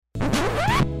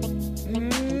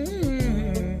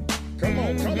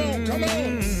Come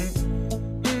on.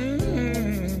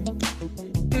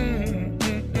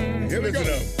 Here we go.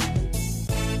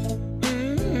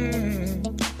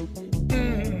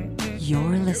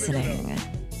 You're listening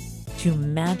to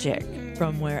Magic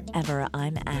from Wherever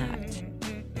I'm At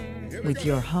with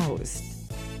your host,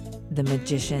 the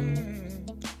magician,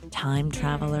 time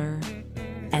traveler,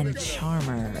 and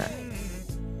charmer,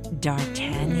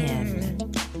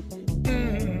 D'Artagnan.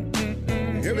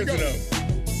 Here we go.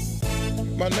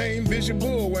 My name Bishop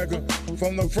Bullwhacker,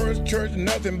 from the First Church,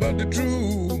 nothing but the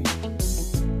truth.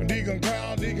 Deacon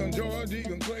Kyle, Deacon George,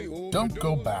 Deacon Clay. Don't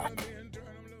Go Back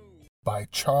by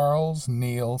Charles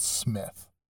Neal Smith.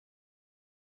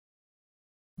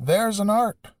 There's an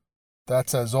art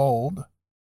that's as old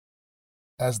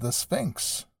as the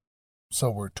Sphinx,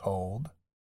 so we're told,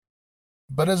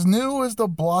 but as new as the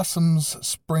blossoms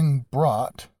spring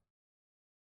brought.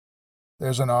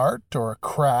 There's an art or a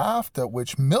craft at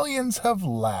which millions have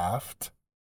laughed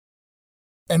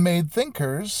and made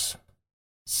thinkers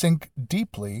sink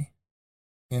deeply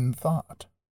in thought.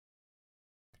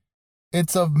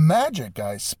 It's of magic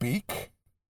I speak,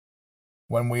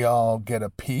 when we all get a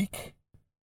peek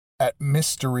at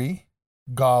mystery,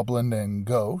 goblin, and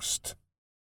ghost.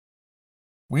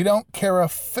 We don't care a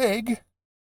fig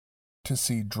to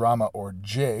see drama or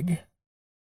jig.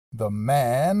 The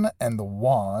man and the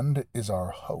wand is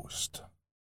our host.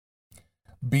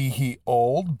 Be he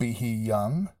old, be he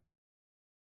young,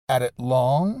 at it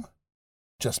long,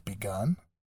 just begun.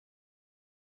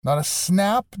 Not a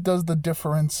snap does the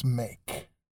difference make.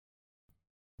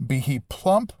 Be he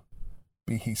plump,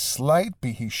 be he slight,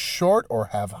 be he short or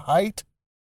have height,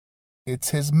 it's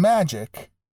his magic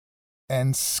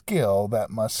and skill that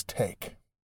must take.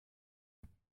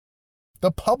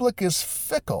 The public is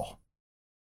fickle,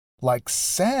 like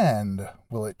sand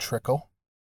will it trickle,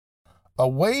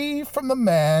 away from the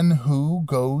man who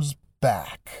goes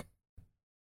back.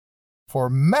 For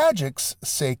magic's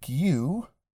sake you,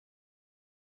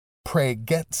 pray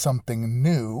get something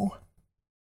new.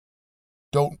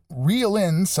 Don't reel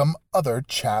in some other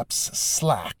chap's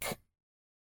slack.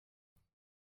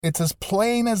 It's as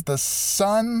plain as the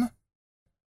sun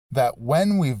that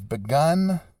when we've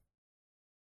begun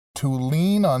to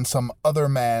lean on some other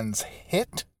man's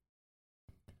hit,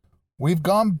 we've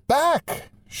gone back,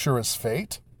 sure as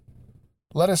fate.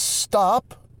 Let us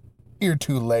stop, ere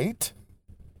too late,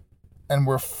 and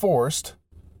we're forced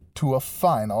to a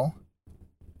final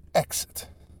exit.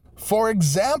 For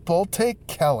example, take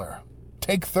Keller,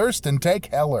 take Thurston, take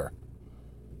Heller,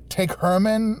 take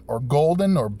Herman or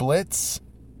Golden or Blitz.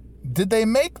 Did they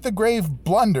make the grave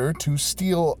blunder to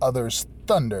steal others'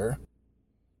 thunder?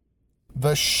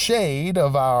 The shade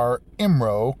of our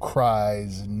Imro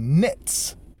cries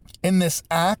nits. In this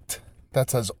act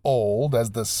that's as old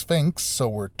as the Sphinx, so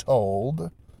we're told,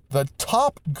 the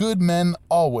top good men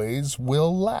always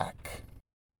will lack.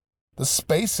 The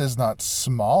space is not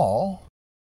small.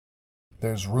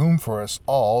 There's room for us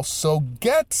all, so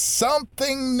get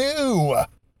something new.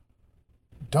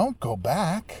 Don't go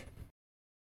back.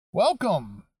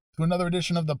 Welcome to another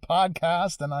edition of the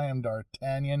podcast, and I am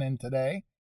D'Artagnan, and today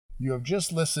you have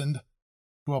just listened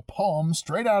to a poem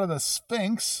straight out of the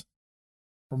Sphinx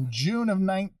from June of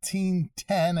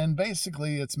 1910, and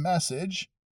basically its message,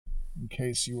 in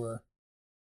case you were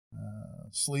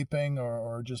sleeping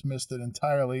or just missed it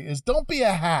entirely, is don't be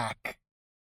a hack.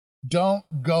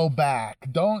 Don't go back.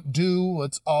 Don't do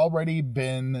what's already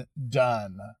been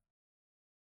done.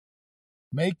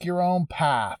 Make your own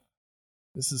path.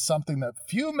 This is something that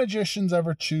few magicians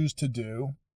ever choose to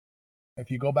do. If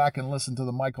you go back and listen to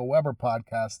the Michael Weber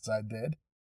podcasts I did,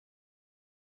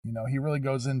 you know, he really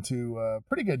goes into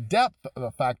pretty good depth of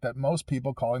the fact that most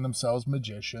people calling themselves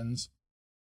magicians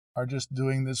are just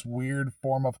doing this weird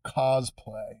form of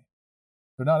cosplay.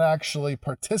 They're not actually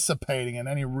participating in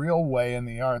any real way in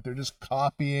the art. They're just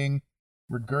copying,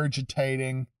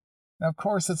 regurgitating. And of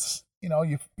course, it's, you know,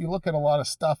 you look at a lot of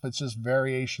stuff, it's just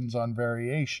variations on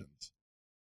variations.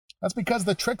 That's because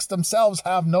the tricks themselves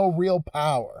have no real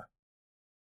power.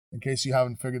 In case you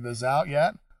haven't figured this out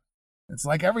yet, it's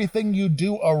like everything you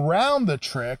do around the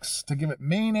tricks to give it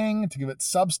meaning, to give it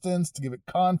substance, to give it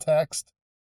context.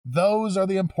 Those are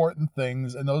the important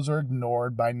things, and those are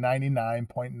ignored by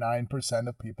 99.9%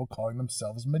 of people calling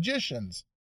themselves magicians.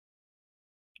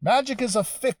 Magic is a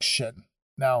fiction.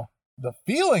 Now, the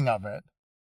feeling of it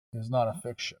is not a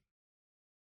fiction.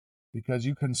 Because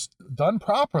you can, done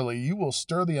properly, you will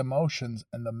stir the emotions,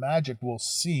 and the magic will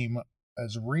seem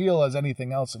as real as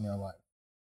anything else in your life.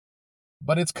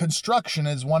 But its construction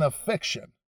is one of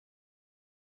fiction.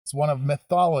 It's one of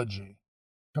mythology.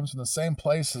 It comes from the same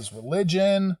place as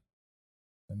religion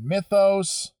and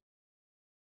mythos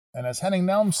And as Henning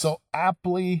Nelm so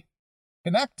aptly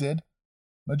connected,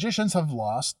 magicians have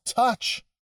lost touch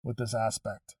with this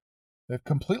aspect. They've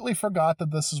completely forgot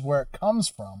that this is where it comes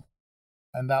from,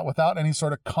 and that without any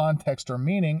sort of context or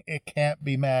meaning, it can't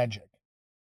be magic.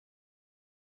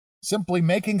 Simply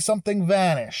making something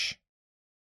vanish,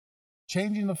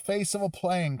 changing the face of a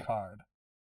playing card,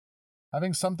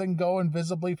 having something go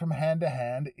invisibly from hand to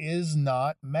hand is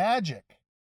not magic.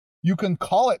 You can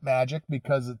call it magic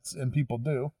because it's, and people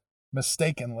do,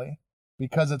 mistakenly,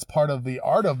 because it's part of the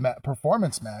art of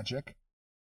performance magic.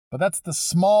 But that's the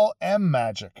small m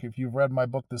magic. If you've read my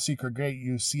book, The Secret Gate,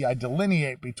 you see I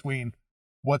delineate between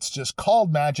what's just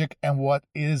called magic and what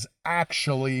is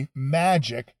actually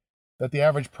magic that the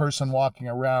average person walking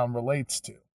around relates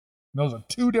to. Those are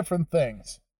two different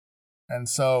things. And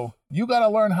so you got to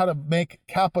learn how to make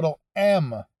capital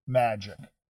M magic,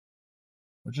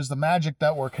 which is the magic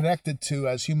that we're connected to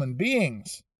as human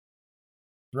beings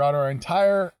throughout our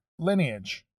entire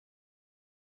lineage.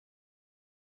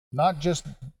 Not just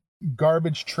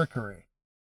garbage trickery.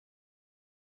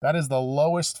 That is the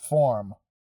lowest form.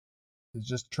 It's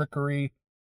just trickery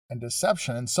and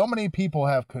deception. And so many people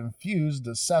have confused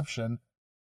deception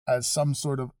as some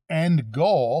sort of end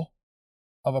goal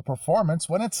of a performance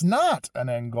when it's not an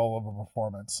end goal of a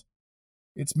performance.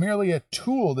 It's merely a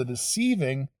tool. The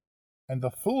deceiving and the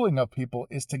fooling of people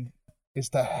is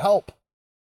to help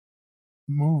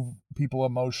move people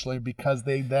emotionally, because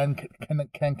they then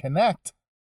can connect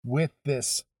with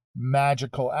this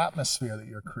magical atmosphere that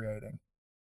you're creating,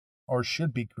 or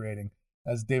should be creating.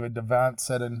 As David Devant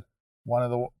said in one of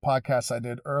the podcasts I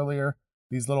did earlier,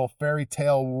 these little fairy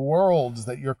tale worlds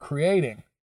that you're creating.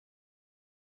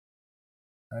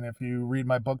 And if you read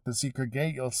my book, The Secret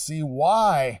Gate, you'll see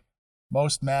why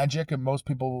most magic and most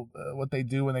people, what they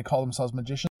do when they call themselves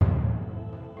magicians.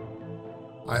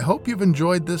 I hope you've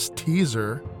enjoyed this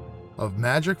teaser of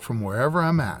Magic from Wherever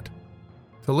I'm At.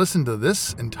 To listen to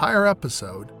this entire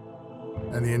episode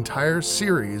and the entire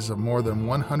series of more than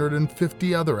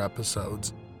 150 other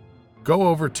episodes, go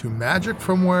over to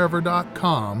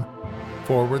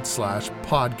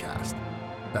magicfromwherever.com/podcast.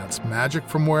 That's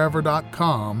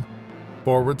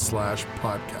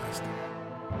magicfromwherever.com/podcast.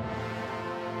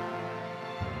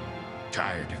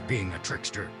 Tired of being a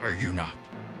trickster, are you not?